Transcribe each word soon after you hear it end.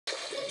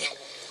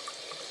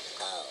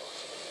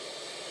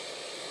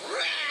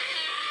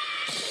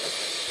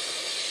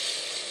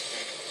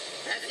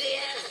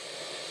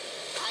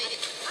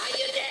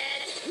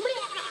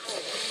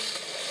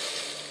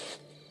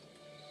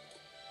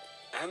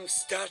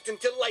starting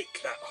to like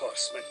that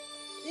horseman.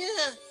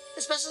 Yeah,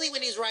 especially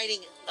when he's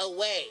riding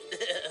away.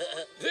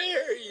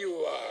 There you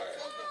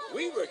are.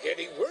 We were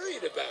getting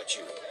worried about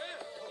you.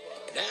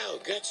 Now,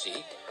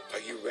 Gutsy, are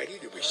you ready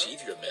to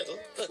receive your medal?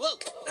 Whoa,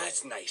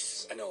 that's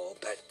nice and all,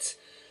 but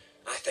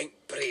I think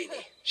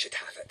Brainy should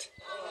have it.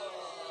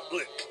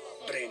 Look,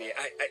 Brainy,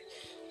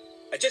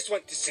 I just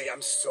want to say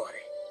I'm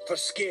sorry for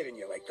scaring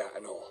you like that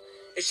and all.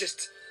 It's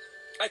just,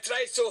 I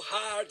tried so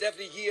hard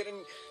every year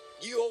and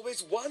you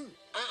always won.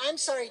 I'm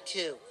sorry,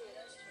 too.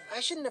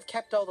 I shouldn't have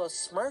kept all those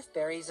Smurf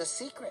berries a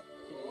secret.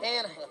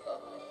 And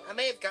I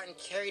may have gotten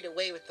carried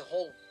away with the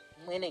whole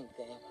winning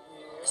thing.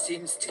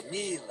 Seems to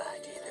me,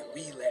 laddie, that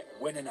we let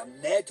winning a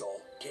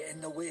medal get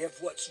in the way of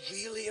what's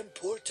really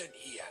important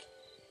here.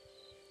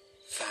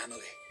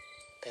 Family.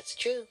 That's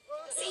true.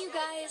 See, you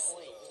guys,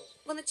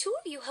 when the two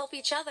of you help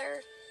each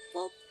other,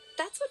 well,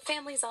 that's what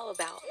family's all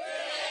about.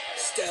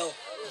 Still,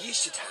 you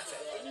should have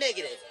it.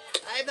 Negative.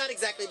 I've not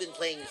exactly been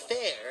playing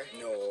fair.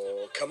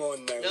 No, come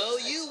on now. No,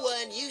 you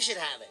won. You should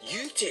have it.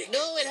 You take.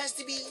 No, it has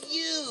to be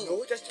you.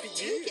 No, it has to be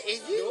you. Take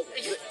it. You. No,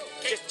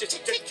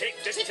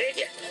 just take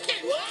it.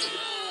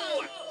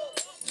 Whoa!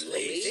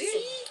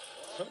 Lazy?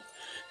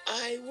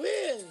 I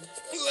win.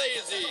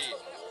 Lazy!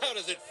 How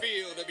does it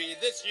feel to be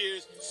this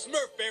year's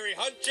Smurfberry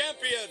Hunt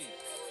champion?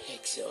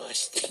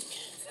 Exhausting.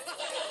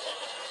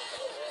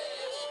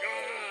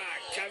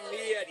 Come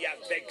here, you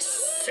big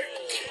sook.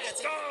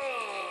 I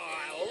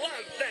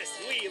love this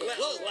wee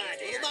little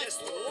laddie. I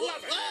just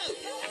love it. Whoa!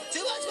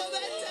 Too much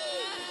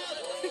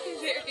momentum!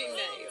 Very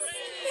nice.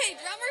 Hey,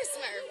 drummer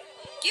Smurf,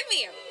 give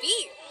me a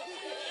beat.